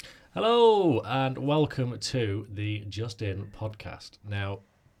Hello and welcome to the Just In podcast. Now,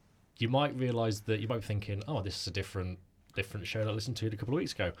 you might realise that you might be thinking, "Oh, this is a different show that I listened to a couple of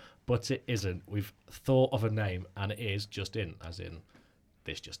weeks ago," but it isn't. We've thought of a name, and it is Just In, as in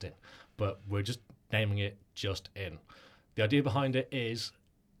this Just In. But we're just naming it Just In. The idea behind it is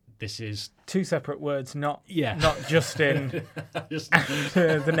this is two separate words, not just in just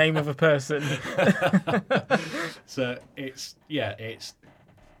the name of a person. So it's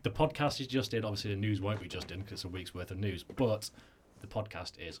the podcast is just in. Obviously, the news won't be just in because it's a week's worth of news, but the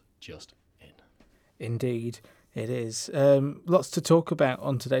podcast is just in. Indeed, it is. Lots to talk about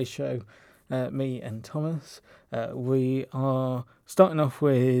on today's show. Me and Thomas. We are starting off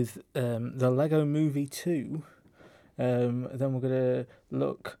with the Lego Movie 2. Then we're going to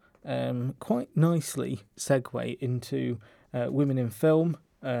look quite nicely segue into Women in Film,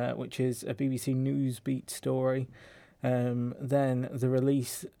 which is a BBC Newsbeat story. Then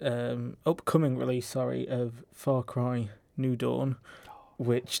the upcoming release, of Far Cry New Dawn,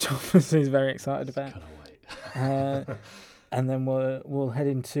 which Thomas is very excited about. Can't wait. And then we'll head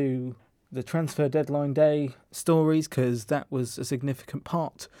into the transfer deadline day stories, because that was a significant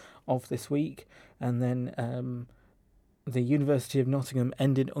part of this week. And then the University of Nottingham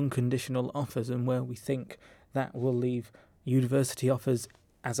ended unconditional offers, and where we think that will leave university offers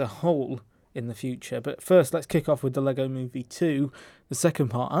as a whole in the future. But first, let's kick off with the Lego Movie 2, the second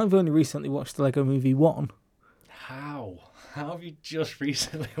part. I've only recently watched the Lego Movie 1. How have you just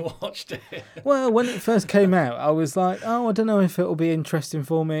recently watched it? Well, when it first came out, I was like, oh, I don't know if it'll be interesting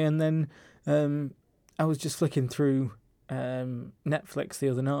for me. And then I was just flicking through Netflix the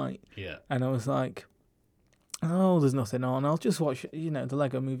other night. Yeah. And I was like, oh, there's nothing on. I'll just watch, the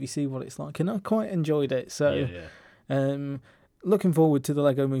Lego Movie, see what it's like. And I quite enjoyed it. So looking forward to the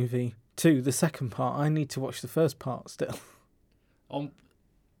Lego Movie 2, the second part. I need to watch the first part still.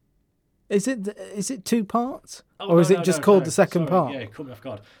 Is it two parts? Or is it just called the second part? Yeah, it caught me off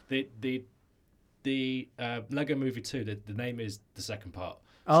guard. The Lego Movie 2, the name is the second part.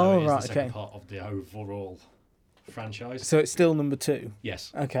 So it is the second part of the overall franchise. So it's still number 2?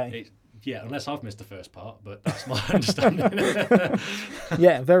 Yes. Okay. Unless I've missed the first part, but that's my understanding.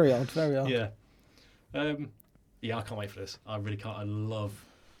 Yeah, very odd, very odd. Yeah. I can't wait for this. I really can't.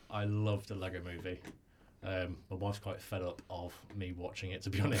 I love the Lego Movie. My wife's quite fed up of me watching it, to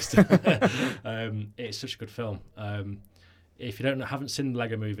be honest. It's such a good film. If you haven't seen the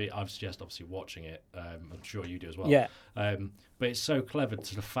Lego Movie, I'd suggest obviously watching it. I'm sure you do as well. Yeah. But it's so clever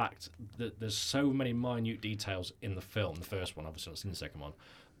to the fact that there's so many minute details in the film. The first one, obviously, not seen the second one,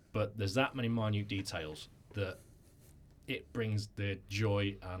 but there's that many minute details that it brings the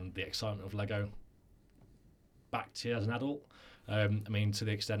joy and the excitement of Lego back to you as an adult. To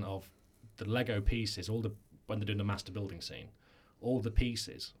the extent of the Lego pieces, when they're doing the master building scene, all the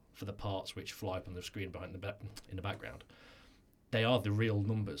pieces for the parts which fly up on the screen in the background, they are the real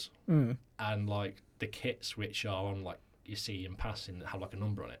numbers. And the kits which are on, you see in passing, that have a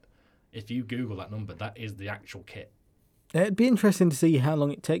number on it. If you Google that number, that is the actual kit. It'd be interesting to see how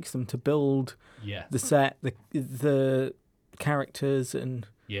long it takes them to build the set, the characters, and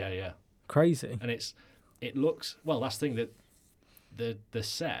crazy. And it looks, well, that's the thing, that the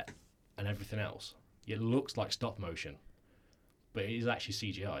set and everything else, it looks like stop motion, but it is actually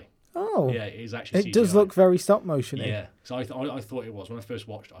CGI. Oh, yeah, it is actually CGI. It does look very stop motion-y. Yeah, so I thought it was. When I first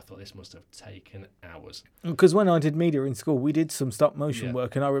watched it, I thought this must have taken hours. Because when I did media in school, we did some stop motion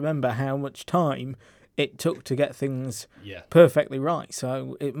work, and I remember how much time it took to get things perfectly right.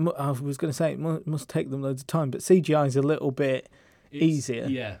 So I was going to say it must take them loads of time, but CGI is a little bit easier.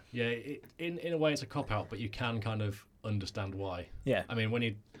 Yeah. In a way, it's a cop-out, but you can kind of understand why. Yeah. When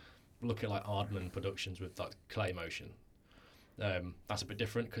you look at Aardman Productions with clay motion, that's a bit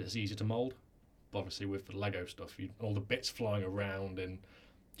different because it's easier to mould. But obviously, with the Lego stuff, all the bits flying around and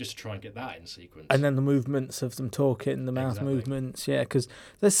just to try and get that in sequence. And then the movements of them talking, the mouth movements, because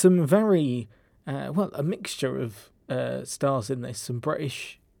there's some very, a mixture of stars in this. Some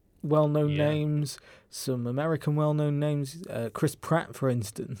British well-known names, some American well-known names. Chris Pratt, for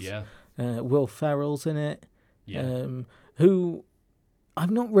instance. Yeah. Will Ferrell's in it. Yeah. Who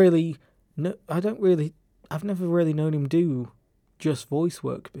I've never really known him do just voice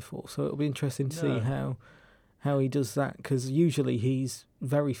work before, so it'll be interesting to see how he does that, because usually he's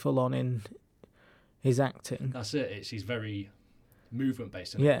very full on in his acting. That's it. He's very movement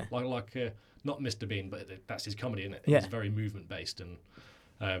based. Yeah. Like not Mr. Bean, but that's his comedy, isn't it? Yeah. It's very movement based and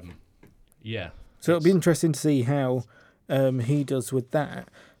So it'll be interesting to see how he does with that.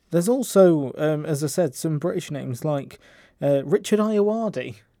 There's also, as I said, some British names like Richard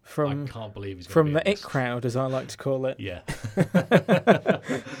Ayoade from I can't believe he's from the It Crowd, as I like to call it. Yeah.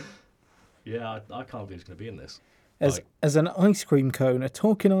 Yeah, I can't believe he's going to be in this. As an ice cream cone, a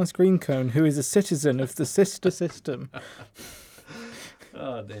talking ice cream cone who is a citizen of the sister system.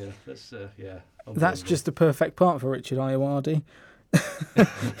 Oh dear, that's That's just the perfect part for Richard Ayoade.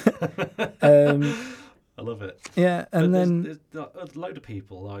 I love it. Yeah, and then there's a load of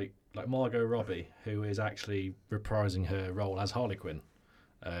people like Margot Robbie, who is actually reprising her role as Harley Quinn,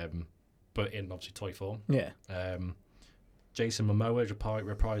 but in obviously toy form. Yeah. Jason Momoa is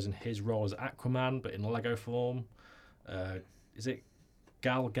reprising his role as Aquaman, but in Lego form. Is it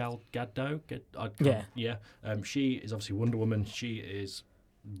Gal Gadot? Yeah. She is obviously Wonder Woman. She is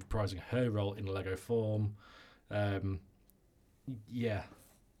reprising her role in Lego form. Yeah.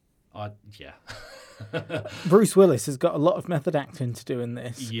 Bruce Willis has got a lot of method acting to do in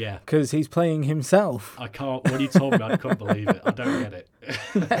this. Yeah. Because he's playing himself. I can't. When you told me, I couldn't believe it. I don't get it.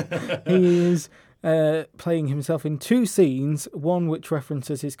 He is playing himself in 2 scenes, one which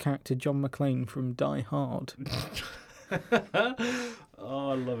references his character John McClane from Die Hard. Oh,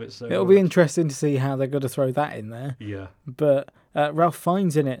 I love it so It'll much. be interesting to see how they're going to throw that in there. Yeah. But Ralph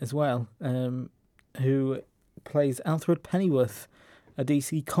Fiennes in it as well, who plays Alfred Pennyworth, a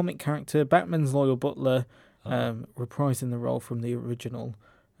DC comic character, Batman's loyal butler, reprising the role from the original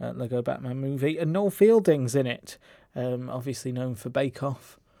Lego Batman movie. And Noel Fielding's in it, obviously known for Bake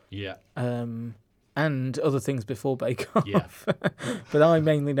Off. Yeah. And other things before Bake Off. Yeah. But I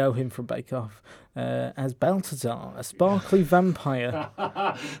mainly know him from Bake Off as Balthazar, a sparkly vampire.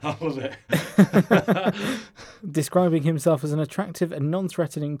 I love it. Describing himself as an attractive and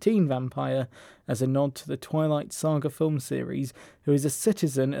non-threatening teen vampire as a nod to the Twilight Saga film series, who is a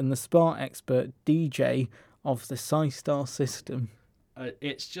citizen and the spa expert DJ of the Psy-Star system.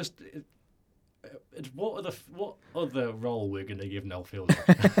 It's just... what other role we're going to give Noel Fielding?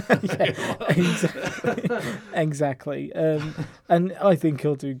 Exactly. And I think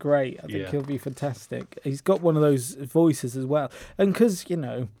he'll do great. I think he'll be fantastic. He's got one of those voices as well. And because,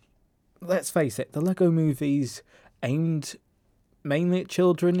 let's face it, the Lego movie's aimed mainly at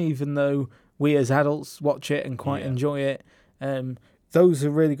children, even though we as adults watch it and quite enjoy it. Those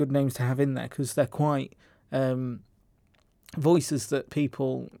are really good names to have in there because they're quite voices that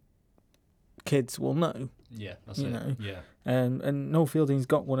kids will know. Yeah, that's it. Yeah. And Noel Fielding's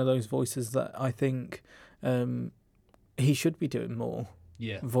got one of those voices that I think he should be doing more.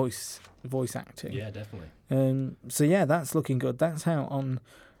 Yeah. Voice acting. Yeah, definitely. So yeah, that's looking good. That's out on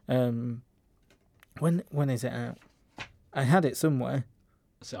when is it out? I had it somewhere.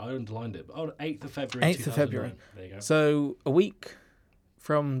 So I underlined it. 8th of February. 8th of February. There you go. So a week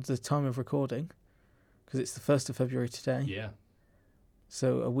from the time of recording, because it's the 1st of February today. Yeah.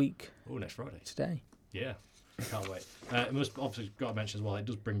 So a week. Oh, next Friday. Today. Yeah. I can't wait. It must obviously got to mention as well. It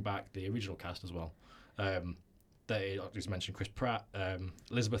does bring back the original cast as well. They just mentioned Chris Pratt,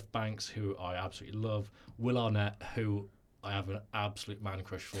 Elizabeth Banks, who I absolutely love, Will Arnett, who I have an absolute man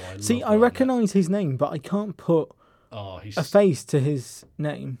crush for. I recognise his name, but I can't put a face to his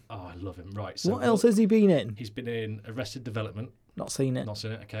name. Oh, I love him. Right. So what else has he been in? He's been in Arrested Development. Not seen it.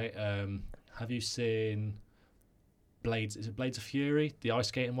 Okay. Have you seen Blades? Is it Blades of Fury? The ice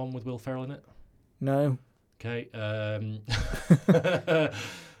skating one with Will Ferrell in it? No. Okay.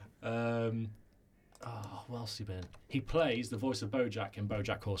 What else has he been? He plays the voice of BoJack in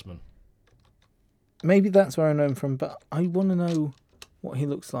BoJack Horseman. Maybe that's where I know him from, but I want to know what he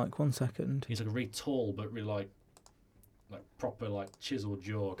looks like. 1 second. He's like a really tall, but really like proper chiseled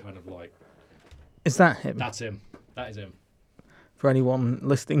jaw, kind of like. Is that him? That's him. That is him. For anyone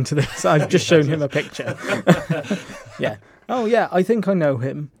listening to this, I've just shown him a picture. Yeah. Oh yeah, I think I know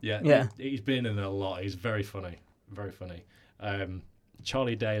him. Yeah. He's been in it a lot. He's very funny. Very funny.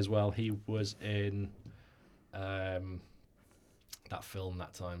 Charlie Day as well. He was in that film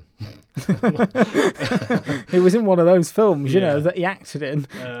that time. He was in one of those films, that he acted in.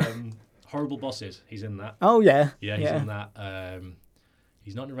 Horrible Bosses. He's in that. Oh yeah. Yeah, he's in that.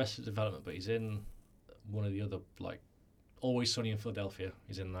 He's not in Arrested Development, but he's in one of the other Always Sunny in Philadelphia.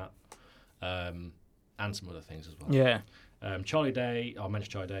 He's in that. And some other things as well. Yeah. Charlie Day. I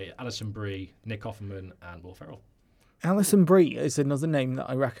mentioned Charlie Day. Alison Brie, Nick Offerman, and Will Ferrell. Alison Brie is another name that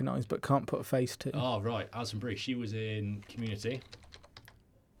I recognise but can't put a face to. Oh, right. Alison Brie. She was in Community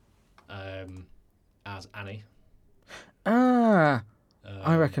as Annie. I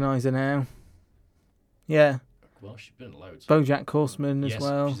recognise her now. Yeah. Well, she's been in loads. BoJack Horseman as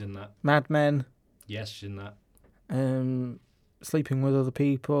well. Yes, she's in that. Mad Men. Yes, she's in that. Sleeping with Other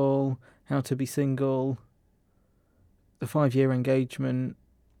People. How to Be Single. The 5-Year Engagement.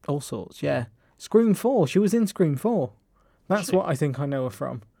 All sorts, yeah. Scream 4. She was in Scream 4. That's what I think I know her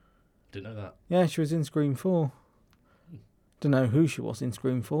from. Didn't know that. Yeah, she was in Scream 4. Don't know who she was in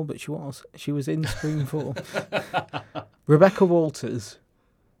Scream 4, but she was. She was in Scream 4. Rebecca Walters.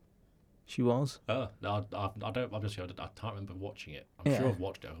 She was. Oh, no, I don't. Obviously, I can't remember watching it. I'm sure I've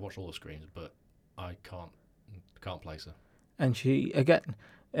watched it. I've watched all the Screams, but I can't place her. And she, again,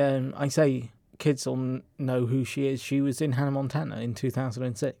 I say kids will know who she is. She was in Hannah Montana in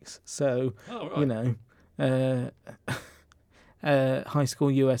 2006. So, you know, High School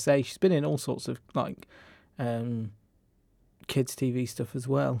USA. She's been in all sorts of, like, kids' TV stuff as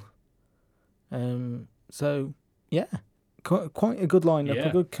well. So, yeah, quite a good lineup, a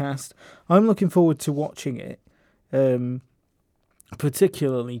good cast. I'm looking forward to watching it,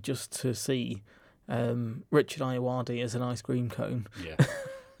 particularly just to see Richard Ayoade as an ice cream cone. Yeah,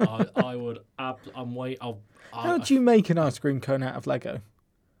 I would. How do you make an ice cream cone out of Lego?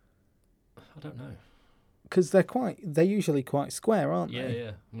 I don't know. Because they're usually quite square, aren't they? Yeah. I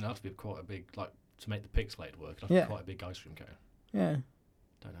mean, it'd have to be quite a big, like, to make the pixelated work. It'd have to be quite a big ice cream cone. Yeah.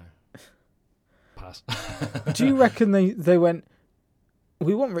 Don't know. Pass. Do you reckon they went,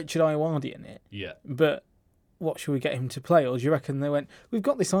 we want Richard Ayoade in it? Yeah. But what should we get him to play? Or do you reckon they went, we've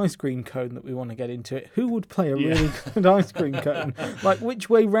got this ice cream cone that we want to get into it. Who would play a really good ice cream cone? Like, which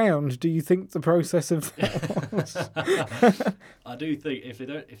way round do you think the process of that was? I do think if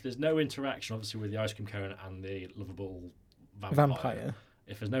there's no interaction, obviously, with the ice cream cone and the lovable vampire.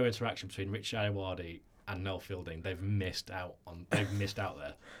 If there's no interaction between Richard Ayoade and Nell Fielding, they've missed out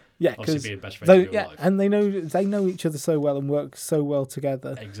there. Yeah, obviously being best friends in real life. And they know each other so well and work so well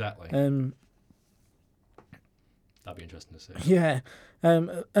together. Exactly. That'd be interesting to see. Yeah,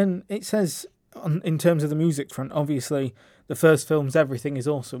 and it says in terms of the music front, obviously the first film's "Everything Is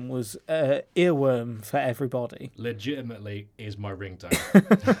Awesome" was earworm for everybody. Legitimately is my ringtone.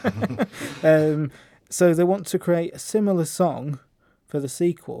 So they want to create a similar song for the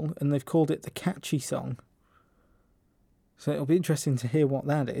sequel, and they've called it the Catchy Song. So it'll be interesting to hear what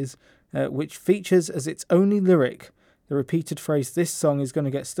that is, which features as its only lyric the repeated phrase, "This song is going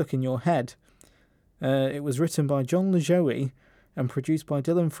to get stuck in your head." It was written by John LaJoie and produced by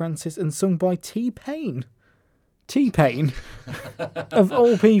Dylan Francis and sung by T-Pain. T-Pain, of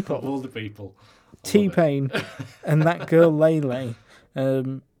all people. Of all the people. T-Pain and that girl Lele.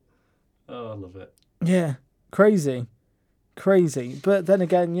 I love it. Yeah, crazy. But then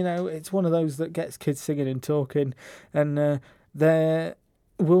again, you know, it's one of those that gets kids singing and talking. And there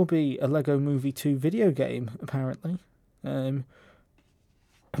will be a Lego Movie 2 video game, apparently.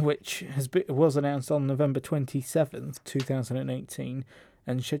 Which was announced on November 27th, 2018,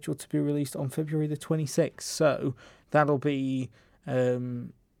 and scheduled to be released on February the 26th. So that'll be 3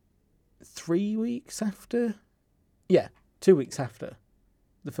 weeks after? Yeah, 2 weeks after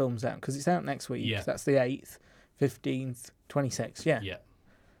the film's out, because it's out next week. Yeah. That's the 8th, 15th, 26th, yeah. Yeah,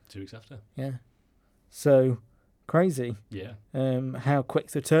 2 weeks after. Yeah. So, crazy. Yeah. How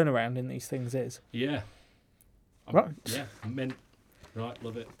quick the turnaround in these things is. Yeah. Right. Yeah, right,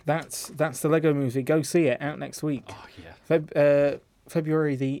 love it. That's the Lego Movie. Go see it, out next week. Oh, yeah.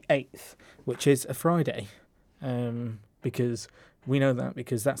 February the 8th, which is a Friday. Because we know that,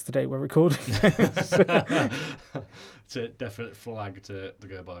 because that's the day we're recording. It's a definite flag to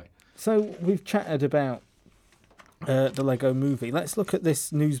go by. So we've chatted about the Lego Movie. Let's look at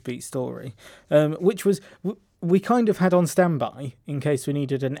this Newsbeat story, which was we kind of had on standby in case we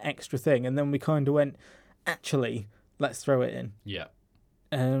needed an extra thing, and then we kind of went, actually, let's throw it in. Yeah.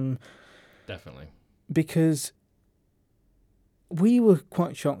 Definitely. Because we were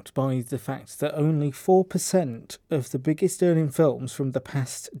quite shocked by the fact that only 4% of the biggest earning films from the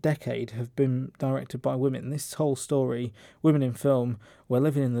past decade have been directed by women. This whole story, Women in Film, We're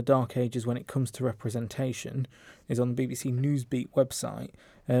Living in the Dark Ages When It Comes to Representation, is on the BBC Newsbeat website.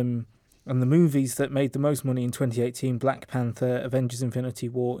 And the movies that made the most money in 2018, Black Panther, Avengers Infinity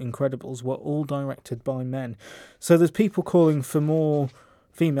War, Incredibles, were all directed by men. So there's people calling for more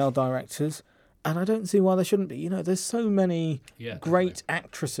female directors, and I don't see why there shouldn't be. You know, there's so many great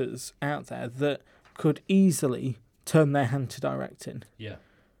actresses out there that could easily turn their hand to directing. Yeah.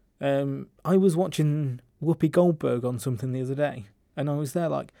 I was watching Whoopi Goldberg on something the other day, and I was there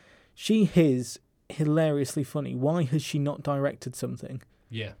like, she is hilariously funny. Why has she not directed something?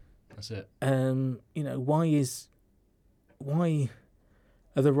 Yeah, that's it. You know, why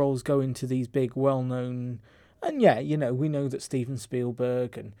are the roles going to these big, well-known... And yeah, you know, we know that Steven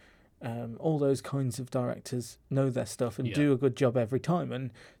Spielberg and all those kinds of directors know their stuff and do a good job every time. And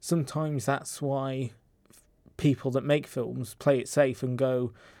sometimes that's why people that make films play it safe and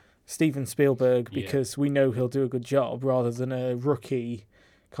go Steven Spielberg because we know he'll do a good job rather than a rookie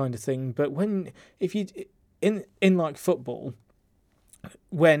kind of thing. But if you in like football,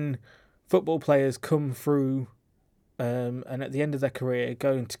 when football players come through and at the end of their career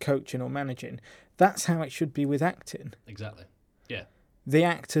go into coaching or managing. That's how it should be with acting. Exactly. Yeah. The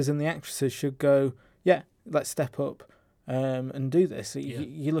actors and the actresses should go, yeah, let's step up and do this.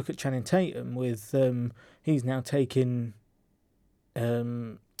 You look at Channing Tatum with, he's now taking,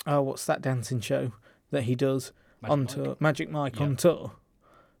 what's that dancing show that he does on tour? Magic Mike on tour,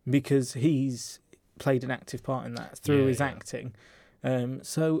 because he's played an active part in that through his acting.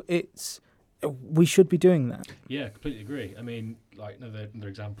 So we should be doing that. Yeah, completely agree. I mean, like another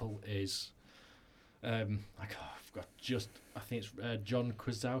example is, I think it's John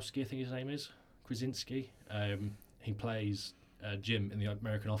Krasinski. I think his name is Krasinski. He plays Jim in the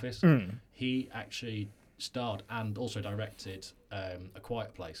American Office. He actually starred and also directed A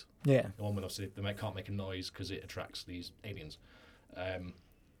Quiet Place. Yeah, the one where obviously they can't make a noise because it attracts these aliens. I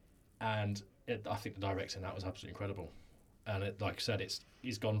think the director in that was absolutely incredible. And like I said,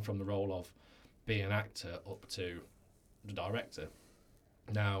 he's gone from the role of being an actor up to the director.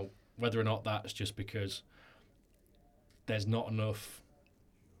 Now, whether or not that's just because there's not enough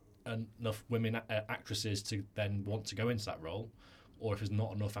women actresses to then want to go into that role, or if there's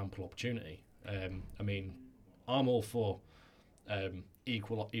not enough ample opportunity. I mean, I'm all for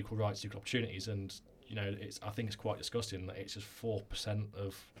equal rights, equal opportunities, and I think it's quite disgusting that it's just 4%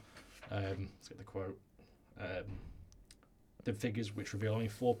 of let's get the quote. The figures which reveal only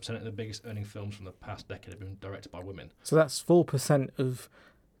 4% of the biggest earning films from the past decade have been directed by women. So that's 4% of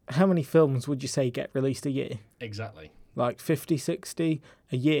how many films would you say get released a year? Exactly. Like 50, 60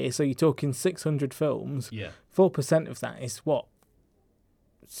 a year. So you're talking 600 films. Yeah. 4% of that is what?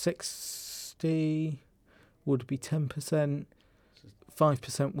 60 would be 10%.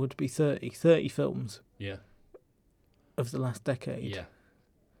 5% would be 30. 30 films. Yeah. Of the last decade. Yeah.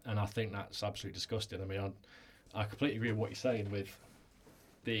 And I think that's absolutely disgusting. I mean, I completely agree with what you're saying with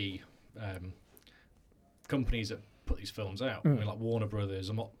the companies that put these films out. I mean, like Warner Brothers,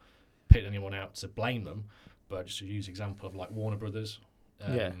 I'm not pitting anyone out to blame them, but just to use an example of like Warner Brothers,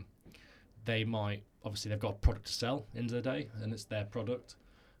 they might, obviously they've got a product to sell end of the day, and it's their product,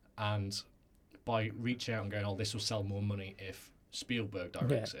 and by reaching out and going, this will sell more money if Spielberg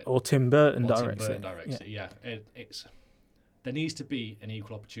directs it. Or Tim Burton directs it. It's there needs to be an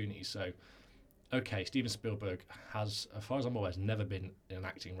equal opportunity. So, okay, Steven Spielberg has, as far as I'm aware, has never been in an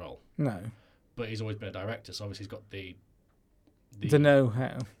acting role. No. But he's always been a director, so obviously he's got the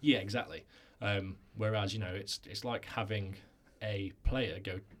know-how. Yeah, exactly. Whereas, it's like having a player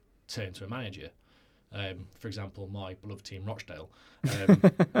turn into a manager. For example, my beloved team, Rochdale.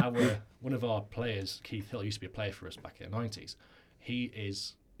 One of our players, Keith Hill, used to be a player for us back in the 90s. He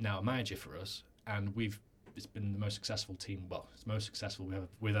is now a manager for us, and it's been the most successful team. Well, it's the most successful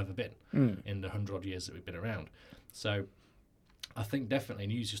we've ever been in the 100-odd years that we've been around. So I think definitely,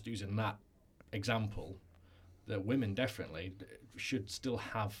 and just using that example, that women definitely should still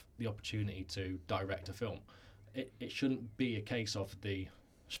have the opportunity to direct a film. It shouldn't be a case of the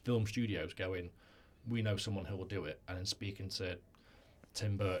film studios going, we know someone who will do it, and then speaking to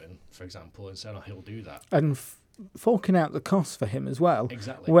Tim Burton, for example, and saying, he'll do that. And forking out the costs for him as well.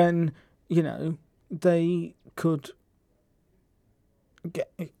 Exactly. When, they could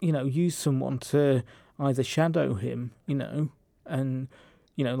use someone to either shadow him, and,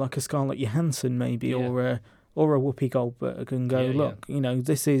 like a Scarlett Johansson maybe, or a Whoopi Goldberg, and go, look,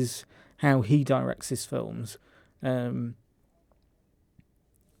 this is how he directs his films.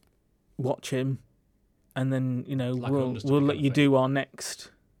 Watch him, and then, we'll let you do the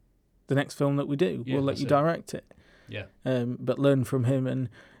next film that we do. We'll let you direct it. Yeah. But learn from him, and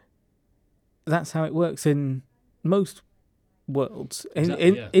that's how it works in most worlds.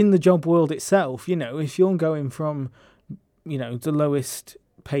 In the job world itself, if you're going from, the lowest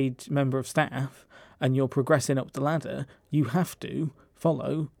paid member of staff and you're progressing up the ladder, you have to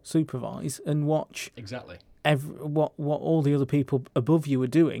follow, supervise, and watch what all the other people above you are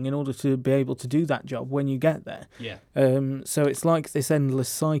doing in order to be able to do that job when you get there. Yeah. So it's like this endless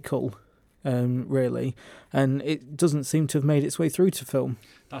cycle, really, and it doesn't seem to have made its way through to film.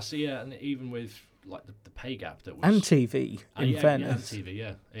 That's and even with like the pay gap that was, and TV, in fairness, and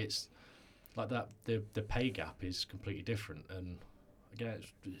TV, it's like that. The pay gap is completely different, and again,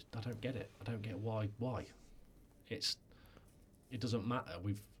 I don't get it. I don't get why. It doesn't matter.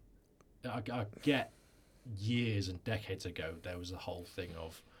 I get years and decades ago there was a whole thing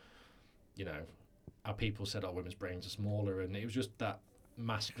of, how people said, women's brains are smaller, and it was just that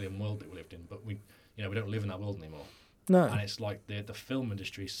masculine world that we lived in. But we don't live in that world anymore. No. And it's like the film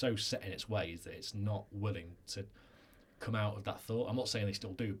industry is so set in its ways that it's not willing to come out of that thought. I'm not saying they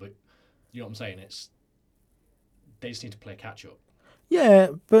still do, but you know what I'm saying? They just need to play catch up. Yeah,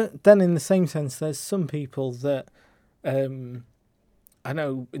 but then in the same sense, there's some people that I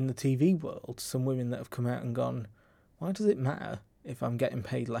know in the TV world, some women that have come out and gone, why does it matter if I'm getting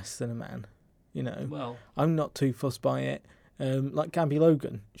paid less than a man? You know, Well, I'm not too fussed by it. Like Gabby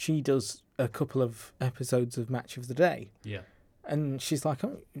Logan, she does a couple of episodes of Match of the Day. yeah. And she's like,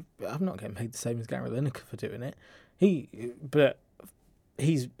 I'm not getting paid the same as Gary Lineker for doing it. But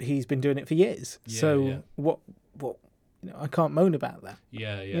he's been doing it for years. Yeah, So yeah. what? I can't moan about that.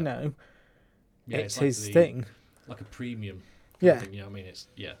 Yeah, yeah. You know, yeah, it's like his thing. Like a premium. Yeah. Thing, you know what I mean? It's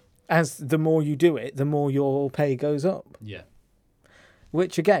As the more you do it, the more your pay goes up. Yeah.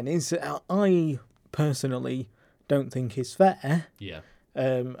 Which again is, I personally don't think is fair. Yeah.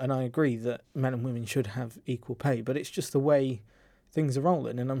 And I agree that men and women should have equal pay, but it's just the way things are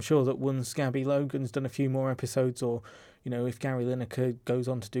rolling. And I'm sure that once Gabby Logan's done a few more episodes, or if Gary Lineker goes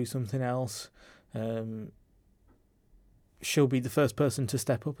on to do something else, she'll be the first person to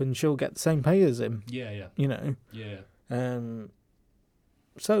step up, and she'll get the same pay as him. Yeah, Yeah. Yeah.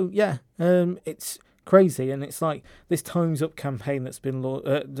 So yeah, it's crazy, and it's like this Time's Up campaign that's been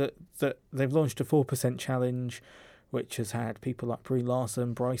that they've launched a 4% challenge, which has had people like Brie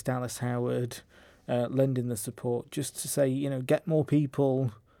Larson, Bryce Dallas Howard, lending the support, just to say, get more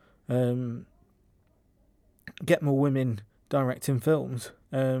people, get more women directing films.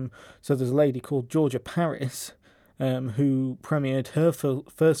 So there's a lady called Georgia Paris, who premiered her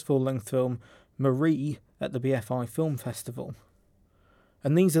first full-length film, Marie, at the BFI Film Festival.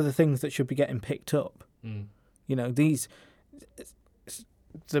 And these are the things that should be getting picked up. Mm.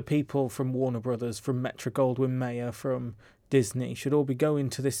 The people from Warner Brothers, from Metro-Goldwyn-Mayer, from Disney should all be going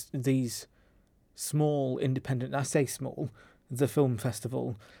to these small independent. I say small. The film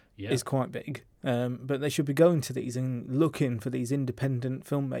festival is quite big, but they should be going to these and looking for these independent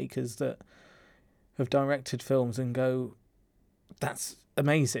filmmakers that have directed films and go, "That's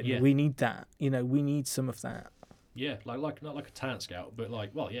amazing. Yeah. We need that. We need some of that." Yeah, like not like a talent scout, but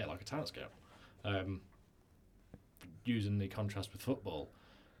like a talent scout. Using the contrast with football,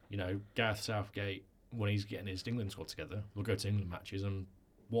 Gareth Southgate, when he's getting his England squad together, will go to England matches and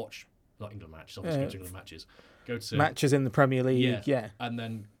watch, not England matches, obviously go to England matches, go to matches in the Premier League, and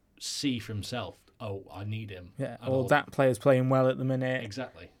then see for himself, oh, I need him. Yeah, or that player's playing well at the minute.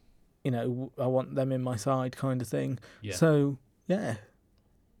 Exactly. I want them in my side, kind of thing. Yeah. So, yeah.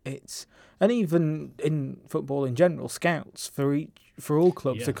 And even in football in general, scouts for all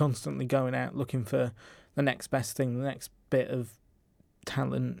clubs are constantly going out looking for the next best thing, the next bit of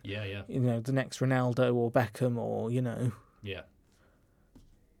talent. Yeah. The next Ronaldo or Beckham or. Yeah.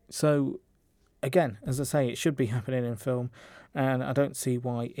 So, again, as I say, it should be happening in film, and I don't see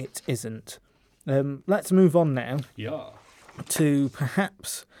why it isn't. Let's move on now. Yeah. To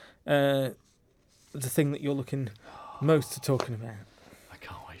perhaps the thing that you're looking most to talking about. I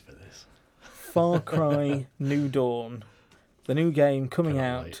can't wait for this. Far Cry New Dawn. The new game coming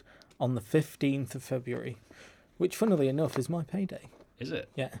out on the 15th of February, which, funnily enough, is my payday. Is it?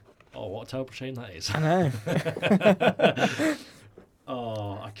 Yeah. Oh, what a terrible shame that is. I know.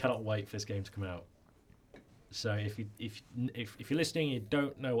 Oh, I cannot wait for this game to come out. So if you're listening and you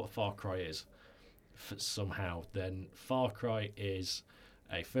don't know what Far Cry is, somehow, then Far Cry is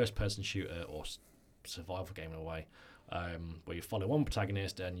a first-person shooter or survival game in a way, where you follow one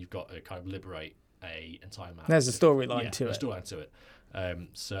protagonist and you've got to kind of liberate a entire map. There's a storyline to it. There's a storyline to it.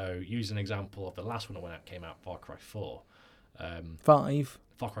 So use an example of the last one that came out, Far Cry 4. 5.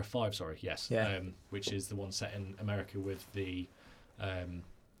 Far Cry 5, sorry, yes. Yeah. Which is the one set in America with the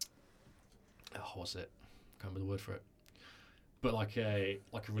what's it? I can't remember the word for it. But like a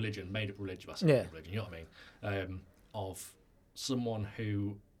religion, made up religion, religion, you know what I mean? Of someone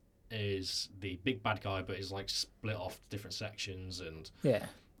who is the big bad guy, but is like split off different sections, and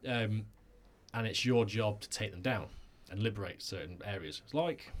and it's your job to take them down and liberate certain areas. It's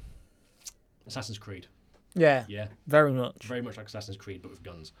like Assassin's Creed. Yeah. Very much like Assassin's Creed, but with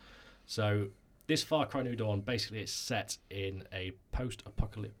guns. So this Far Cry New Dawn, basically, it's set in a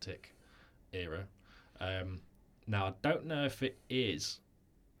post-apocalyptic era. Now, I don't know if it is.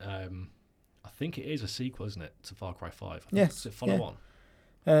 I think it is a sequel, isn't it, to Far Cry 5? Yes. Does it follow on?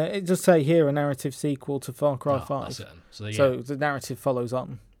 It does say here a narrative sequel to Far Cry 5. That's it. So the narrative follows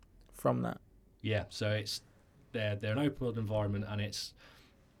on from that. Yeah, so they're an open world environment, and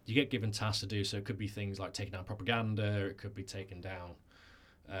you get given tasks to do. So it could be things like taking down propaganda, it could be taking down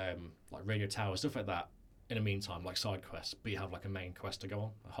like radio towers, stuff like that. In the meantime, like side quests, but you have like a main quest to go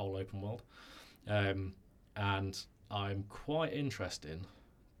on, a whole open world. And I'm quite interested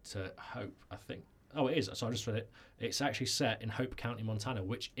to Hope. I think. Oh, it is. So I just read it. It's actually set in Hope County, Montana,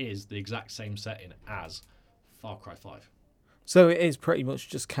 which is the exact same setting as Far Cry 5. So it is pretty much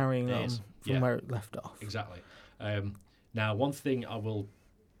just carrying on from where it left off. Exactly. Now, one thing I will,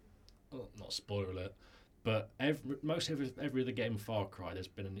 not spoiler alert, but every other game of Far Cry, there's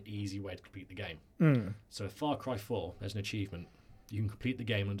been an easy way to complete the game. So Far Cry 4, there's an achievement. You can complete the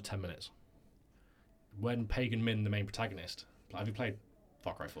game in under 10 minutes. When Pagan Min, the main protagonist, have you played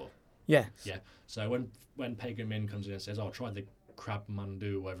Far Cry 4? Yes. Yeah. So when Pagan Min comes in and says, try the crab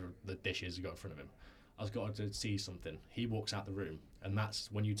mandu, whatever the dish is you got in front of him, I've got to see something. He walks out the room, and that's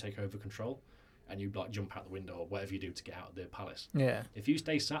when you take over control, and you like jump out the window or whatever you do to get out of the palace. Yeah. If you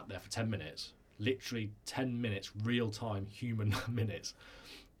stay sat there for 10 minutes, literally 10 minutes, real-time human minutes,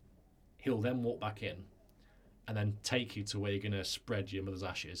 he'll then walk back in and then take you to where you're going to spread your mother's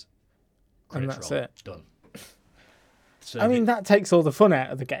ashes. And that's it. Done. So I mean, that takes all the fun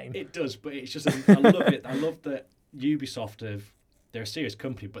out of the game. It does, but it's just, I love it. I love that Ubisoft they're a serious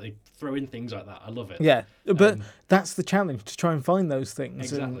company, but they throw in things like that. I love it. Yeah, but that's the challenge, to try and find those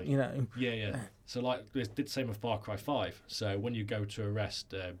things. Exactly. And, you know. Yeah. So like, they did the same with Far Cry 5. So when you go to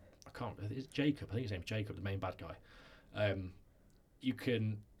arrest, it's Jacob. I think his name's Jacob, the main bad guy. You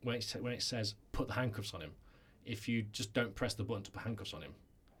can, when it says put the handcuffs on him, if you just don't press the button to put handcuffs on him,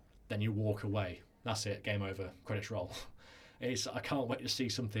 then you walk away. That's it. Game over. Credits roll. I can't wait to see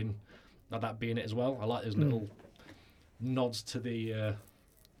something like that be in it as well. I like those little nods to the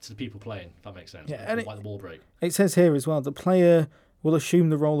people playing, if that makes sense. Yeah, and like the wall break. It says here as well, the player will assume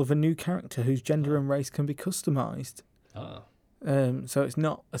the role of a new character whose gender and race can be customised. So it's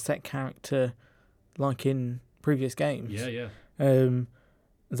not a set character like in previous games. Yeah.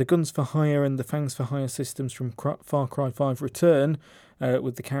 The Guns for Hire and the Fangs for Hire systems from Far Cry 5 return,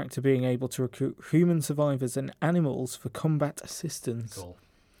 with the character being able to recruit human survivors and animals for combat assistance. Cool.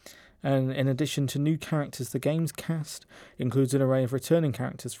 And in addition to new characters, the game's cast includes an array of returning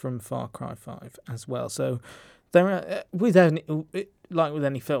characters from Far Cry 5 as well. So there are, with any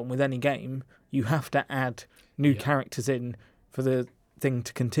film, with any game, you have to add new characters in for the thing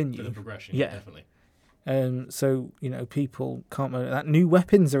to continue. For the progression, definitely. So, people can't moan at that. New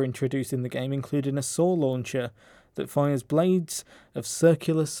weapons are introduced in the game, including a saw launcher that fires blades of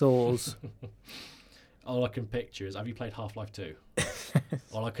circular saws. All I can picture is, have you played Half-Life 2?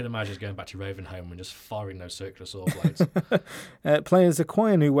 All I can imagine is going back to Ravenholm and just firing those circular saw blades. Players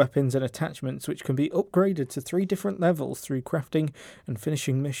acquire new weapons and attachments which can be upgraded to 3 different levels through crafting and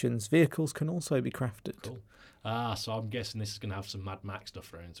finishing missions. Vehicles can also be crafted. Cool. So I'm guessing this is going to have some Mad Max stuff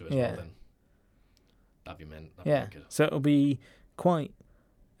thrown into it as well then. That'd be meant. That'd be good. So it'll be quite...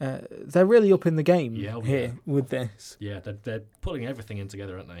 they're really up in the game here with this. Yeah, they're putting everything in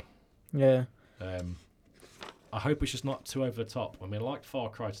together, aren't they? Yeah. I hope it's just not too over the top. I mean, I like Far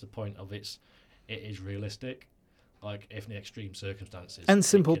Cry to the point of it is realistic, like if in extreme circumstances. And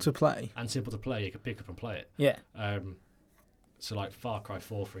simple to play. You can pick up and play it. Yeah. So like Far Cry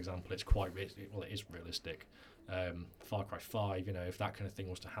 4, for example, it's quite it is realistic. Far Cry 5, if that kind of thing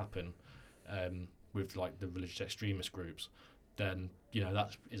was to happen, with like the religious extremist groups, then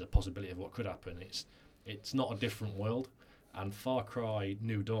that is a possibility of what could happen. It's not a different world, and Far Cry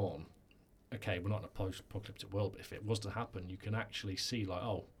New Dawn. Okay, we're not in a post-apocalyptic world, but if it was to happen, you can actually see like,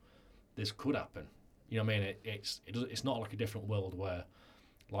 this could happen. You know what I mean? It's not like a different world where,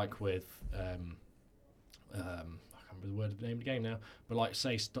 like with I can't remember the name of the game now, but like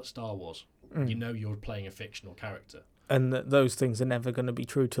say Star Wars, you're playing a fictional character, and those things are never going to be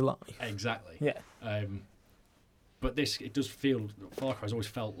true to life. Exactly. Yeah. But it does feel, Far Cry's always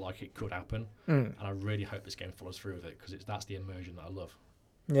felt like it could happen, and I really hope this game follows through with it because that's the immersion that I love.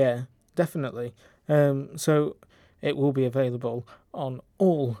 Yeah. Definitely. So it will be available on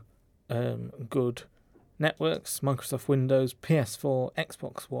all good networks, Microsoft Windows, PS4,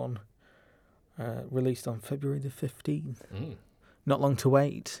 Xbox One, released on February the 15th. Not long to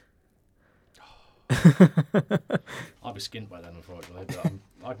wait. I'll be skint by then, unfortunately, but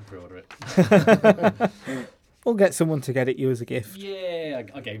I can pre-order it. We'll get someone to get it you as a gift. Yeah,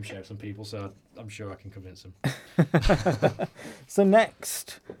 I game share some people, so I'm sure I can convince them. So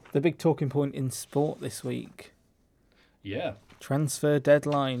next, the big talking point in sport this week. Yeah. Transfer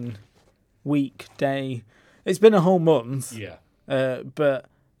deadline week, day. It's been a whole month. Yeah. But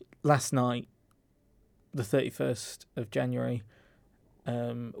last night, the 31st of January,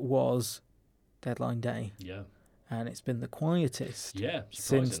 was deadline day. Yeah. And it's been the quietest. Yeah.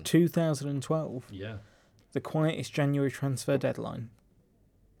 Since 2012. Yeah. The quietest January transfer deadline.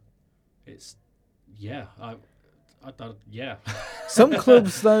 It's, yeah. Yeah. Some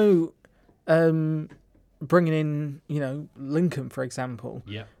clubs, though, bringing in, Lincoln, for example.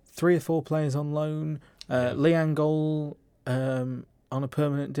 Yeah. 3 or 4 players on loan. Lee Angol on a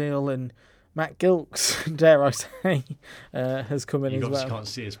permanent deal. And Matt Gilks, dare I say, has come in You as obviously well. can't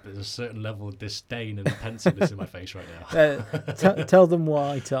see us, but there's a certain level of disdain and pensiveness in my face right now. Tell them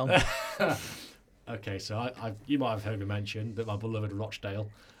why, Tom. Okay, so you might have heard me mention that my beloved Rochdale,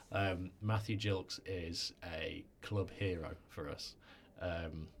 Matthew Gilks is a club hero for us.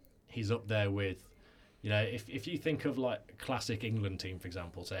 He's up there with, if you think of like a classic England team, for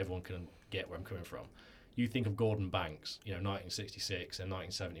example, so everyone can get where I'm coming from. You think of Gordon Banks, 1966 and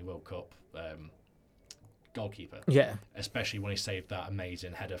 1970 World Cup goalkeeper. Yeah. Especially when he saved that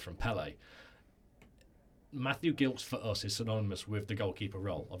amazing header from Pele. Matthew Gilks for us is synonymous with the goalkeeper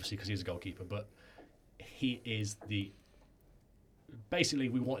role, obviously because he's a goalkeeper, but he is basically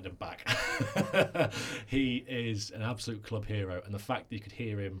we wanted him back. He is an absolute club hero, and the fact that you could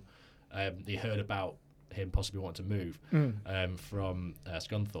hear him, you heard about him possibly wanting to move from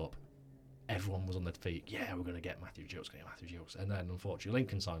Scunthorpe. Everyone was on their feet. Yeah, we're going to get Matthew Gilks, and then unfortunately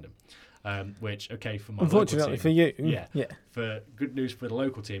Lincoln signed him. Which for my unfortunately local team, for you, yeah. For good news for the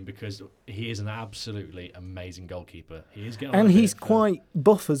local team because he is an absolutely amazing goalkeeper. He is getting, and he's quite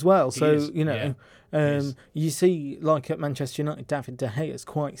buff as well. So is, you see, like at Manchester United, David De Gea is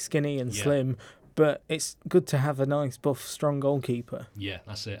quite skinny and slim. But it's good to have a nice, buff, strong goalkeeper. Yeah,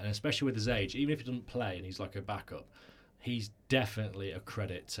 that's it. And especially with his age, even if he doesn't play and he's like a backup, he's definitely a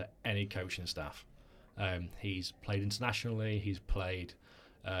credit to any coaching staff. He's played internationally. He's played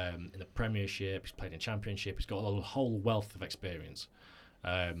in the Premiership. He's played in Championship. He's got a whole wealth of experience.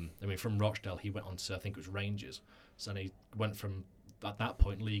 From Rochdale, he went on to, I think it was Rangers. So he went from, at that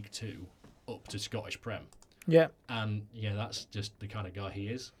point, League 2 up to Scottish Prem. Yeah. And, that's just the kind of guy he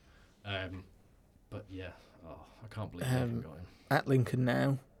is. But I can't believe Lincoln got him. At Lincoln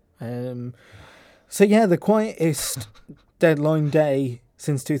now. The quietest deadline day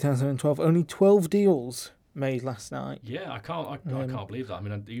since 2012. Only 12 deals made last night. Yeah, I can't believe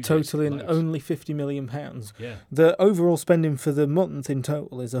that. Totaling only £50 million. Yeah. The overall spending for the month in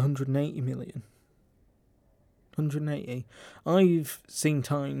total is 180 million. 180. I've seen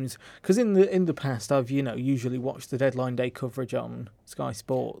times because in the past I've usually watched the deadline day coverage on Sky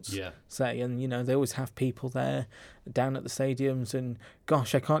Sports, and they always have people there down at the stadiums, and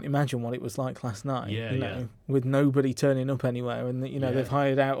gosh, I can't imagine what it was like last night. With nobody turning up anywhere, and they've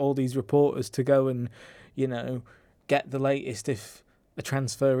hired out all these reporters to go and get the latest if a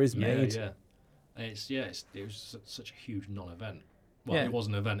transfer is made. It was such a huge non-event. Well, it was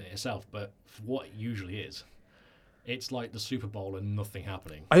an event in itself, but for what it usually is. It's like the Super Bowl and nothing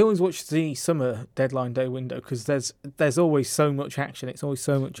happening. I always watch the summer deadline day window because there's always so much action. It's always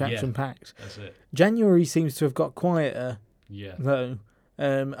so much action-packed. That's it. January seems to have got quieter, though.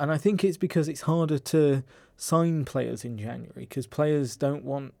 And I think it's because it's harder to sign players in January because clubs don't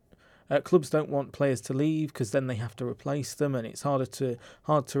want players to leave because then they have to replace them, and it's hard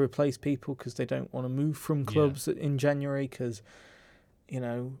to replace people because they don't want to move from clubs in January because,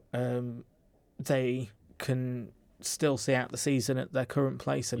 they can still see out the season at their current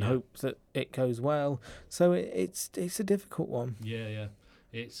place and hope that it goes well. So it's a difficult one. Yeah.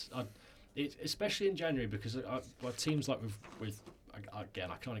 It's especially in January because teams like with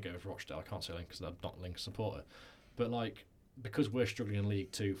again I can't go with Rochdale. I can't say Lincoln because I'm not a Lincoln supporter, but because we're struggling in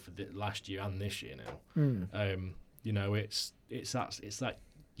League 2 for the last year and this year now. It's that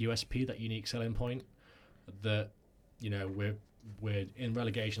USP, that unique selling point that we're in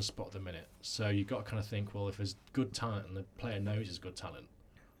relegation spot at the minute, so you've got to kind of think, well, if there's good talent and the player knows there's good talent,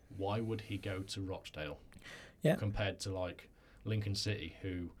 why would he go to Rochdale compared to Lincoln City,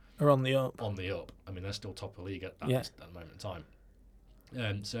 who are on the up? I mean, they're still top of the league at that moment in time.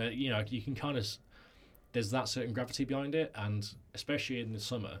 So you can kind of, there's that certain gravity behind it, and especially in the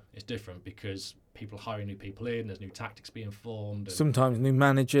summer it's different because people are hiring new people in, there's new tactics being formed, and sometimes new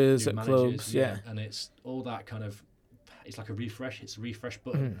managers at clubs, and it's all that kind of. It's like a refresh. It's a refresh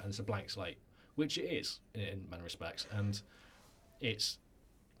button, and it's a blank slate, which it is in many respects. And it's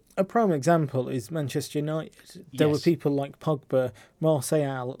a prime example is Manchester United. There were people like Pogba,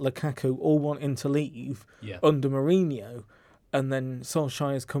 Martial, Lukaku, all wanting to leave under Mourinho, and then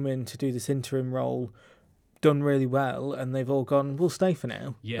Solskjaer has come in to do this interim role, done really well, and they've all gone, we'll stay for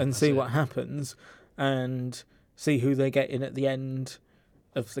now and see what happens, and see who they get in at the end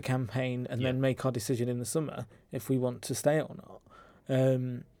of the campaign, and then make our decision in the summer if we want to stay or not.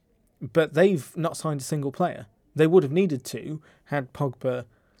 But they've not signed a single player. They would have needed to had Pogba,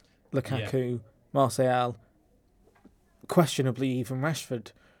 Lukaku, Martial, questionably even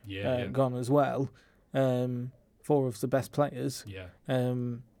Rashford gone as well. 4 of the best players.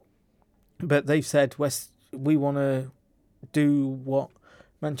 But they've said we want to do what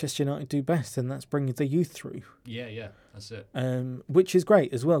Manchester United do best, and that's bringing the youth through. Yeah, that's it. Which is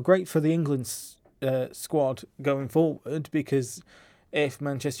great as well. Great for the England squad going forward, because if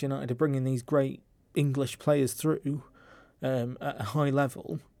Manchester United are bringing these great English players through at a high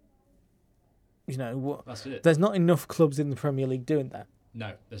level, That's it. There's not enough clubs in the Premier League doing that.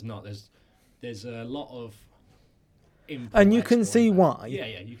 No, there's not. There's a lot of import, and you can see why.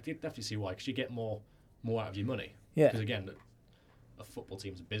 Yeah, you can definitely see why, because you get more out of your money. Yeah. Because again, a football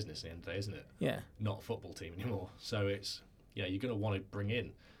team's a business at the end of the day, isn't it? Yeah. Not a football team anymore. So it's you're going to want to bring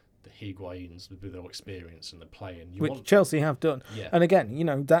in the Higuains with their experience and the playing. Which Chelsea have done. Yeah. And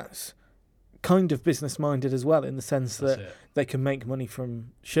again, that's kind of business minded as well, in the sense that they can make money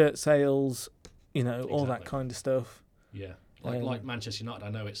from shirt sales, all that kind of stuff. Yeah. Like Manchester United, I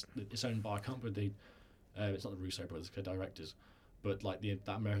know it's owned by, I can't remember it's not the Russo brothers, the directors, but like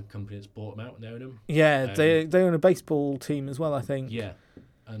that American company that's bought them out and they own them. Yeah, they own a baseball team as well, I think. Yeah,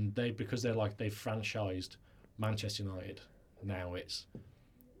 and because they've franchised Manchester United. Now it's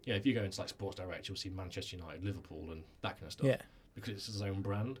if you go into like Sports Direct, you'll see Manchester United, Liverpool, and that kind of stuff. Yeah, because it's its own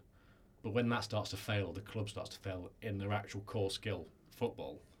brand. But when that starts to fail, the club starts to fail in their actual core skill,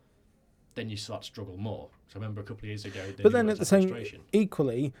 football. Then you start to struggle more. So I remember a couple of years ago. But then at the same,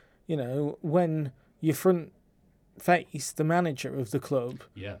 equally, when your front face, the manager of the club,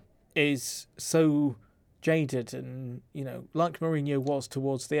 is so jaded and, like Mourinho was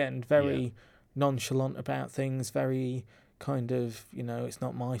towards the end, very nonchalant about things, very kind of, it's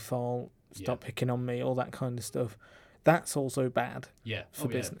not my fault, stop picking on me, all that kind of stuff. That's also bad for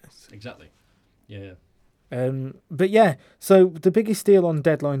business. Exactly. Yeah. But yeah, so the biggest deal on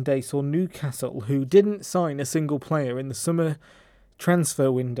deadline day saw Newcastle, who didn't sign a single player in the summer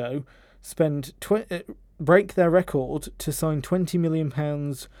transfer window, break their record to sign £20 million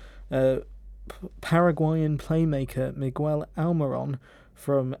Paraguayan playmaker Miguel Almiron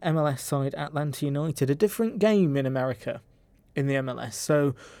from MLS side Atlanta United. A different game in America in the MLS.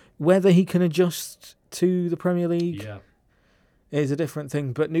 So whether he can adjust to the Premier League is a different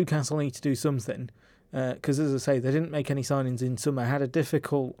thing. But Newcastle need to do something. Because, as I say, they didn't make any signings in summer, had a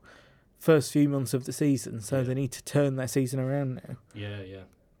difficult first few months of the season, so they need to turn their season around now. Yeah.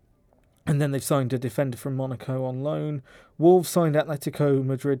 And then they've signed a defender from Monaco on loan. Wolves signed Atletico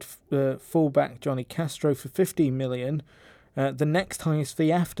Madrid fullback Johnny Castro for £15 million. The next highest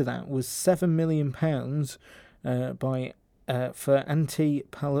fee after that was £7 million for Antti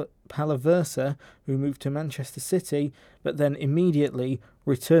Palaversa, who moved to Manchester City, but then immediately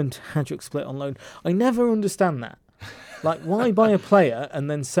returned to Hajduk Split on loan. I never understand that. Like, why buy a player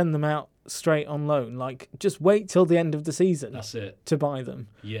and then send them out straight on loan? Like, just wait till the end of the season. That's it. To buy them.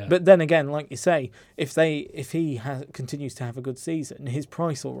 Yeah. But then again, like you say, if he continues to have a good season, his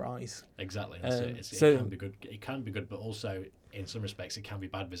price will rise. Exactly. That's it. It can be good. It can be good, but also in some respects, it can be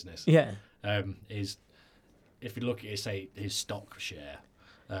bad business. Yeah. If you look at his stock share,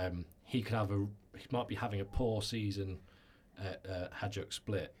 he might be having a poor season at Hajduk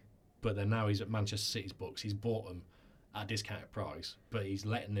Split, but then now he's at Manchester City's books. He's bought them at a discounted price, but he's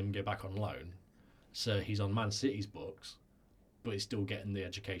letting them go back on loan. So he's on Man City's books, but he's still getting the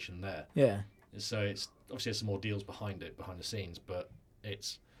education there. Yeah. So it's obviously there's some more deals behind the scenes, but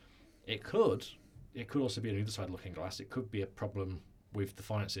it could also be on the other side of looking glass. It could be a problem with the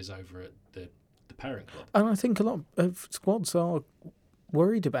finances over at the parent club. And I think a lot of squads are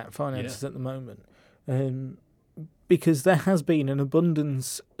worried about finances at the moment. Because there has been an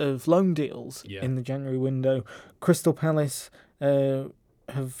abundance of loan deals in the January window. Crystal Palace have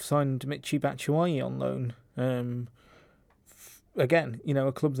signed Michy Batshuayi on loan. Again,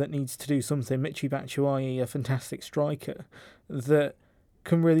 a club that needs to do something. Michy Batshuayi, a fantastic striker that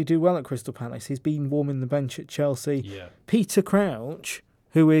can really do well at Crystal Palace. He's been warming the bench at Chelsea. Yeah. Peter Crouch,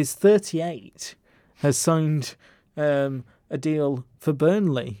 who is 38, has signed a deal for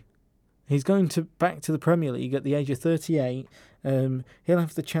Burnley. He's going back to the Premier League at the age of 38. He'll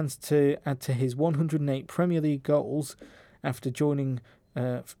have the chance to add to his 108 Premier League goals after joining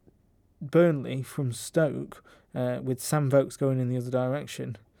Burnley from Stoke, with Sam Vokes going in the other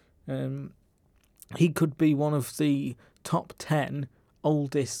direction. He could be one of the top 10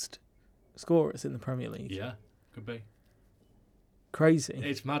 oldest scorers in the Premier League. Yeah, could be. Crazy.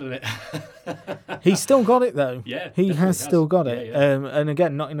 It's mad, isn't it? He's still got it, though. Yeah, he has still got it. Yeah. And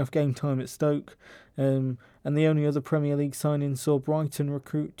again, not enough game time at Stoke. And the only other Premier League signing saw Brighton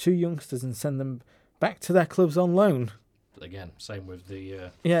recruit 2 youngsters and send them back to their clubs on loan. Again, same with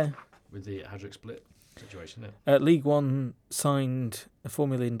the with the Hajduk Split situation. League One signed a $4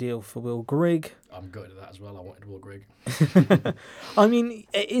 million deal for Will Grigg. I'm good at that as well. I wanted Will Grigg. I mean,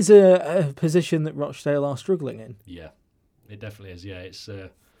 it is a position that Rochdale are struggling in. Yeah. It definitely is. Yeah, it's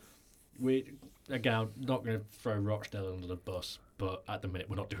we again. I'm not going to throw Rochdale under the bus, but at the minute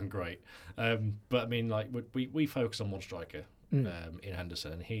we're not doing great. But I mean, like we focus on one striker in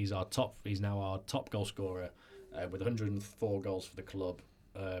Henderson, and he's now our top goal scorer with 104 goals for the club.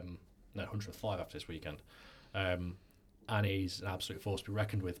 No, 105 after this weekend. And he's an absolute force to be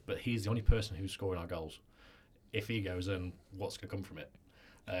reckoned with. But he's the only person who's scoring our goals. If he goes, then what's going to come from it?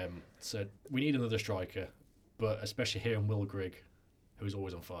 So we need another striker, but especially here in Will Grigg, who's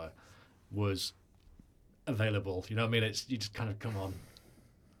always on fire, was available. You know what I mean? It's you just kind of come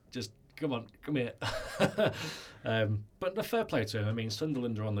here. But the fair play to him. I mean,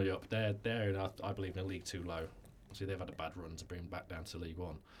 Sunderland are on the up. They're in, I believe, in a League Two low. See, they've had a bad run to bring back down to League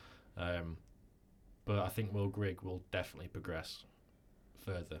One. But I think Will Grigg will definitely progress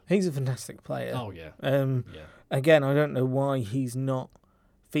further. He's a fantastic player. Oh yeah. Again, I don't know why he's not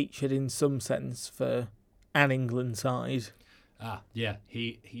featured in some sense for an England side. Yeah.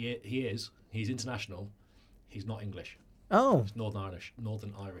 He is. He's international. He's not English. Oh. He's Northern Irish.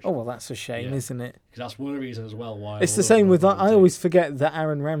 Oh well, that's a shame, isn't it? Because that's one of the reasons as well why. It's the same with I always forget that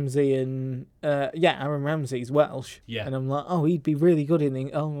Aaron Ramsey and Aaron Ramsey's Welsh. Yeah. And I'm like, oh, he'd be really good in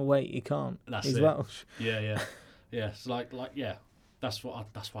the. Oh wait, he can't. He's Welsh. Yeah. It's like yeah. That's why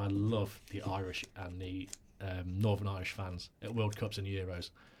I love the Irish and the Northern Irish fans at World Cups and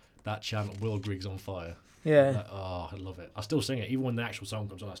Euros. That chant, Will Grigg's on fire. Yeah. Like, I love it. I still sing it. Even when the actual song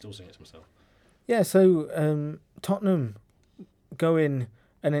comes on, I still sing it to myself. Yeah, so Tottenham going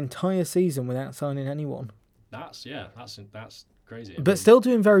an entire season without signing anyone. That's crazy. But still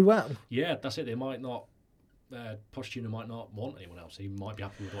doing very well. Yeah, that's it. They might not, Pochettino might not want anyone else. He might be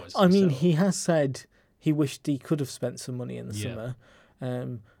happy with what it's I mean, he has said he wished he could have spent some money in the summer,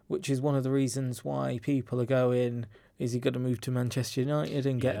 which is one of the reasons why people are going, is he going to move to Manchester United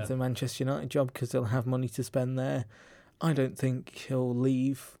and get the Manchester United job because they'll have money to spend there? I don't think he'll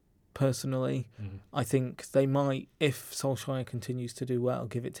leave, personally. I think they might, if Solskjaer continues to do well,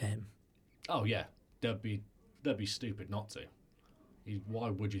 give it to him. Oh, yeah. They'd be stupid not to. Why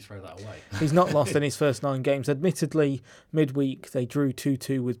would you throw that away? He's not lost in his first 9 games. Admittedly, midweek they drew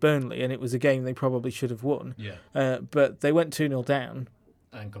 2-2 with Burnley, and it was a game they probably should have won. Yeah. But they went 2-0 down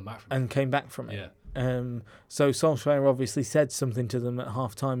and came back from it. Yeah. So Solskjaer obviously said something to them at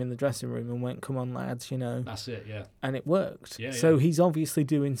half-time in the dressing room and went, come on, lads, you know. That's it, yeah. And it worked. Yeah, so he's obviously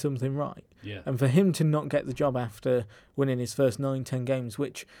doing something right. Yeah. And for him to not get the job after winning his first 9-10 games,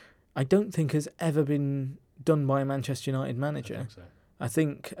 which I don't think has ever been done by a Manchester United manager. I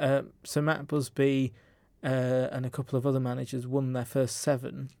think Sir Matt Busby and a couple of other managers won their first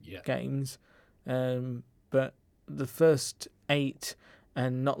 7 games, but the first 8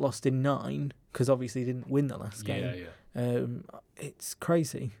 and not lost in 9, because obviously he didn't win the last game. It's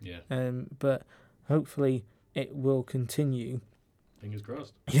crazy. But hopefully it will continue. Fingers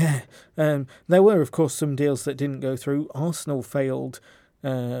crossed. Yeah. There were, of course, some deals that didn't go through. Arsenal failed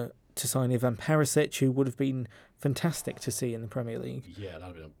to sign Ivan Perisic, who would have been fantastic to see in the Premier League. Yeah, that would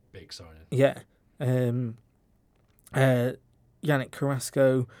have been a big signing. Yeah. Yannick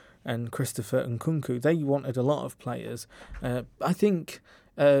Carrasco and Christopher Nkunku, they wanted a lot of players. I think,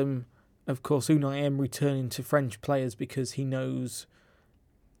 of course, Unai Emery turning to French players because he knows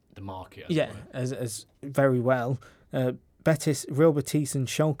the market. As very well. Real Betis and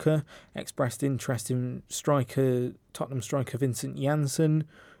Schalke expressed interest in Tottenham striker Vincent Janssen,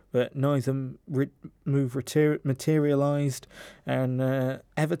 but neither move materialised, and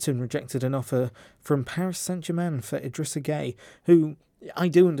Everton rejected an offer from Paris Saint-Germain for Idrissa Gueye, who I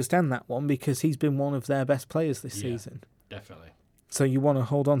do understand that one because he's been one of their best players this season. Definitely. So you want to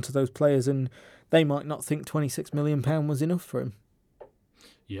hold on to those players, and they might not think £26 million was enough for him.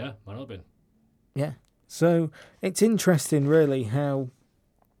 Yeah, might not have been. Yeah. So it's interesting, really, how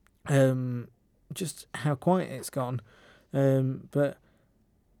just how quiet it's gone. But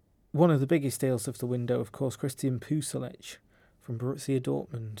one of the biggest deals of the window, of course, Christian Pulisic from Borussia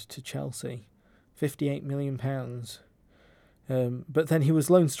Dortmund to Chelsea, £58 million. But then he was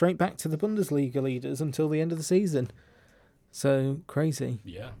loaned straight back to the Bundesliga leaders until the end of the season. So crazy.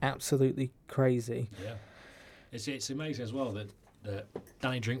 Yeah. Absolutely crazy. Yeah. It's amazing as well that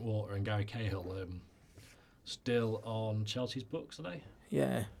Danny Drinkwater and Gary Cahill still on Chelsea's books, are they?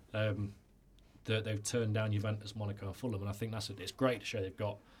 Yeah. They've turned down Juventus, Monaco and Fulham, and I think it's great to show they've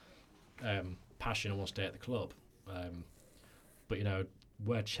got passion and want to stay at the club. But, you know,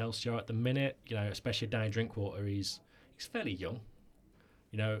 where Chelsea are at the minute, you know, especially Danny Drinkwater, he's fairly young.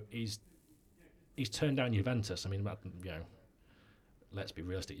 You know, he's turned down Juventus. I mean, you know, let's be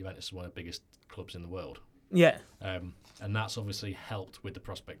realistic, Juventus is one of the biggest clubs in the world. Yeah. And that's obviously helped with the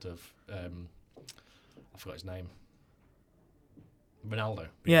prospect of I forgot his name. Ronaldo.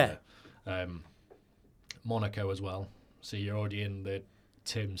 Yeah. Monaco as well. So you're already in the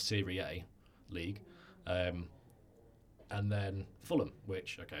Tim Serie A league. And then Fulham,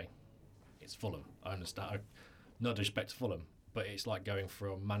 which, okay, it's Fulham. I understand. No disrespect to Fulham, but it's like going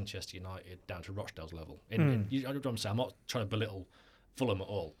from Manchester United down to Rochdale's level. You know what I'm saying? I'm not trying to belittle Fulham at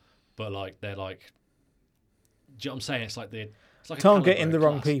all, but like they're like, do you know what I'm saying? It's like it's like targeting the class.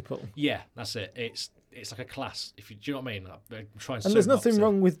 wrong people. Yeah, that's it. It's like a class. Do you know what I mean? They're trying And there's nothing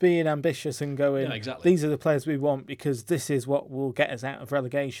wrong with being ambitious and going, yeah, exactly. These are the players we want because this is what will get us out of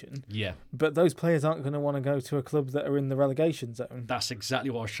relegation. Yeah. But those players aren't going to want to go to a club that are in the relegation zone. That's exactly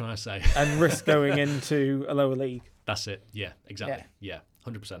what I was trying to say. And risk going into a lower league. That's it. Yeah, exactly. Yeah,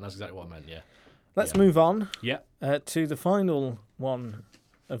 100%. That's exactly what I meant. Yeah. Let's move on. Yeah. To the final one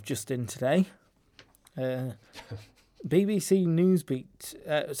of Justin today. BBC News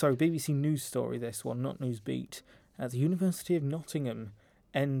story, this one, not Newsbeat. At the University of Nottingham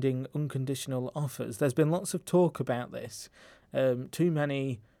ending unconditional offers. There's been lots of talk about this. Too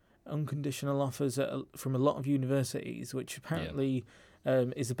many unconditional offers from a lot of universities, which apparently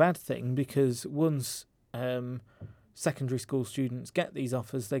is a bad thing because once secondary school students get these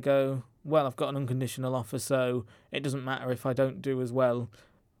offers, they go, well, I've got an unconditional offer, so it doesn't matter if I don't do as well,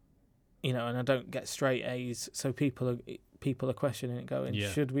 and I don't get straight A's. So people are questioning it, going,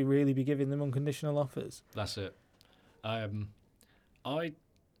 should we really be giving them unconditional offers? That's it. I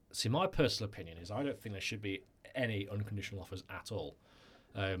see. My personal opinion is I don't think there should be any unconditional offers at all.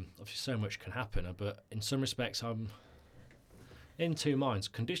 Obviously, so much can happen, but in some respects, I'm in two minds.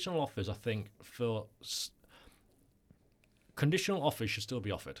 Conditional offers, I think, conditional offers should still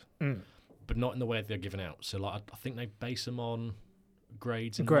be offered, but not in the way they're given out. So, like, I think they base them on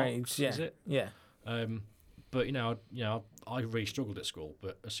grades and mocks, yeah, is it? Yeah. But I really struggled at school.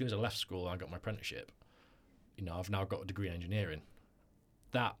 But as soon as I left school, and I got my apprenticeship. I've now got a degree in engineering.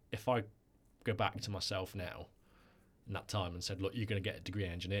 That if I go back to myself now, in that time, and said, "Look, you're going to get a degree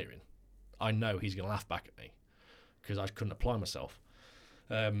in engineering," I know he's going to laugh back at me because I couldn't apply myself.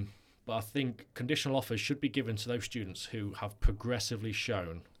 But I think conditional offers should be given to those students who have progressively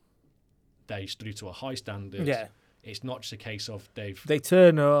shown they study to a high standard. Yeah. It's not just a case of they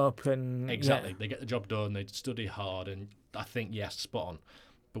turn up and they get the job done, they study hard, and I think yes, spot on.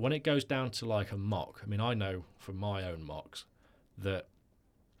 But when it goes down to like a mock, I mean, I know from my own mocks that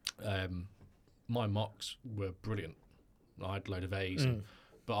my mocks were brilliant. I had a load of A's,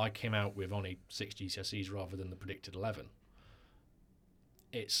 but I came out with only 6 GCSEs rather than the predicted 11.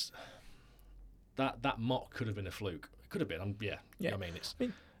 It's that mock could have been a fluke. It could have been. I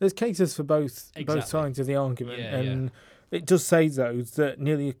mean, there's cases for both sides of the argument, and it does say though that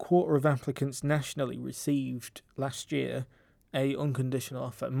nearly a quarter of applicants nationally received last year a unconditional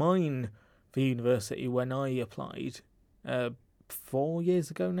offer. Mine for university when I applied 4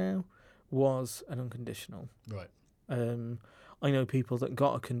 years ago now was an unconditional. Right. I know people that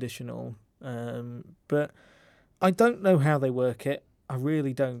got a conditional, but I don't know how they work it. I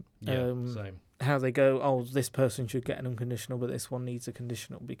really don't. Same. How they go, oh, this person should get an unconditional, but this one needs a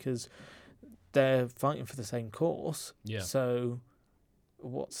conditional, because they're fighting for the same course. Yeah. So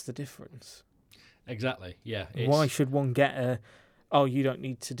what's the difference? Exactly, yeah. Why should one get you don't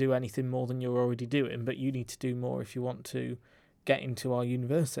need to do anything more than you're already doing, but you need to do more if you want to get into our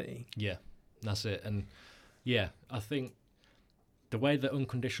university? Yeah, that's it. And yeah, I think the way that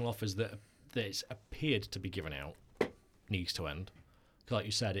unconditional offers that it's appeared to be given out needs to end. Like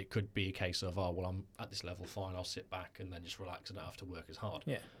you said, it could be a case of, I'm at this level, fine, I'll sit back and then just relax and don't have to work as hard.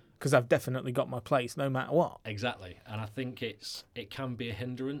 Yeah, because I've definitely got my place no matter what. Exactly. And I think it can be a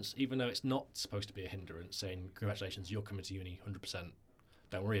hindrance, even though it's not supposed to be a hindrance, saying, congratulations, you're coming to uni 100%,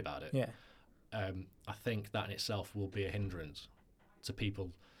 don't worry about it. Yeah. I think that in itself will be a hindrance to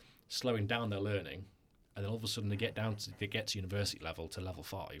people slowing down their learning, and then all of a sudden they get to university level, to level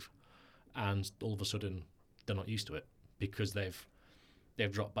 5, and all of a sudden they're not used to it because they've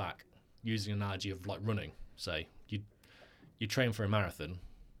dropped back. Using an analogy of like running, say you train for a marathon,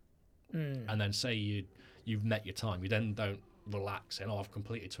 and then say you've met your time, you then don't relax and I've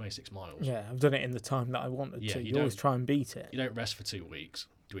completed 26 miles. Yeah, I've done it in the time that I wanted to. You always try and beat it. You don't rest for 2 weeks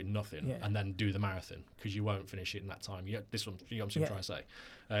doing nothing and then do the marathon, because you won't finish it in that time. You know what I'm trying to say.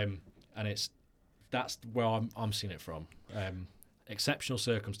 And that's where I'm seeing it from. Exceptional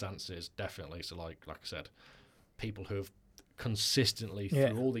circumstances, definitely. So like I said, people who have consistently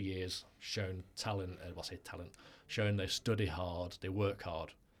through all the years shown talent, shown they study hard, they work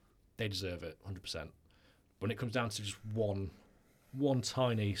hard, they deserve it 100%. When it comes down to just one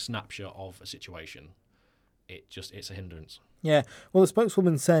tiny snapshot of a situation, it's a hindrance. Yeah, well, the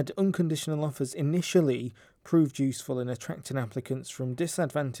spokeswoman said unconditional offers initially proved useful in attracting applicants from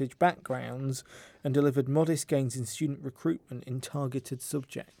disadvantaged backgrounds and delivered modest gains in student recruitment in targeted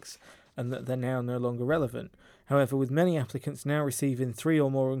subjects, and that they're now no longer relevant. However, with many applicants now receiving 3 or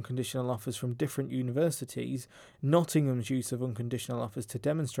more unconditional offers from different universities, Nottingham's use of unconditional offers to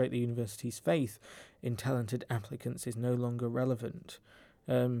demonstrate the university's faith in talented applicants is no longer relevant.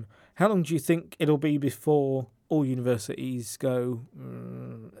 How long do you think it'll be before all universities go,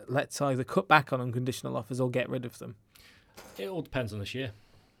 let's either cut back on unconditional offers or get rid of them? It all depends on this year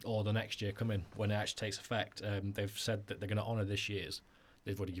or the next year coming when it actually takes effect. They've said that they're going to honour this year's.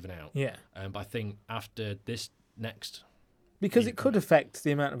 They've already given out. Yeah. But I think after this next... Because it could affect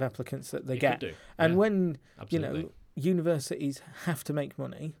the amount of applicants that they get. Could do. And when, absolutely. Universities have to make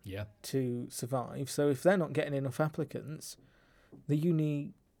money Yeah. to survive. So if they're not getting enough applicants, the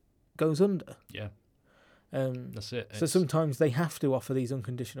uni goes under. Yeah. That's it. So sometimes they have to offer these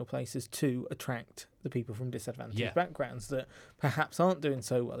unconditional places to attract the people from disadvantaged backgrounds that perhaps aren't doing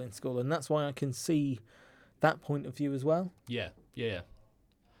so well in school. And that's why I can see that point of view as well. Yeah.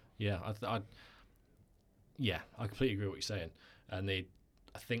 I completely agree with what you're saying. And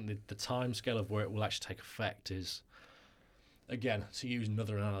I think the time scale of where it will actually take effect is, again, to use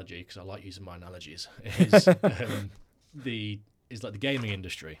another analogy, because I like using my analogies, is like the gaming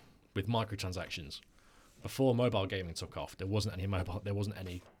industry with microtransactions. Before mobile gaming took off, there wasn't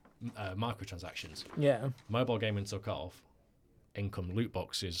any microtransactions. Yeah. Mobile gaming took off, income loot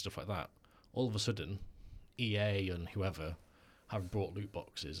boxes, stuff like that. All of a sudden, EA and whoever have brought loot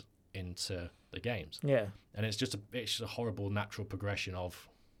boxes into the games. Yeah. And it's just a horrible natural progression of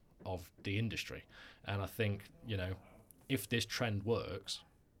the industry. And I think, if this trend works,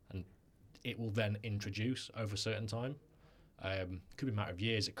 and it will then introduce over a certain time, could be a matter of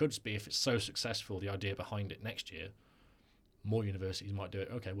years. It could just be if it's so successful, the idea behind it next year, more universities might do it.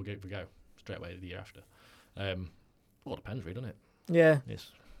 Okay, we'll go straight away the year after. Well, it depends, really, doesn't it? Yeah.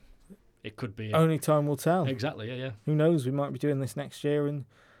 Yes. It could be. Only time will tell. Exactly, yeah. Who knows? We might be doing this next year and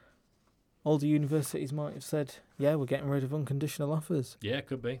all the universities might have said, yeah, we're getting rid of unconditional offers. Yeah, it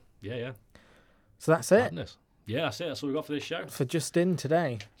could be. Yeah. So that's it. Madness. Yeah, that's it. That's all we got for this show. For Just In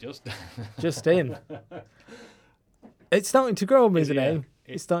today. Just In. It's starting to grow on me, isn't Yeah. it?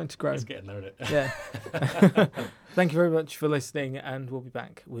 It's starting to grow. It's getting there, isn't it? Yeah. Thank you very much for listening, and we'll be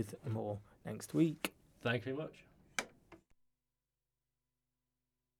back with more next week. Thank you very much.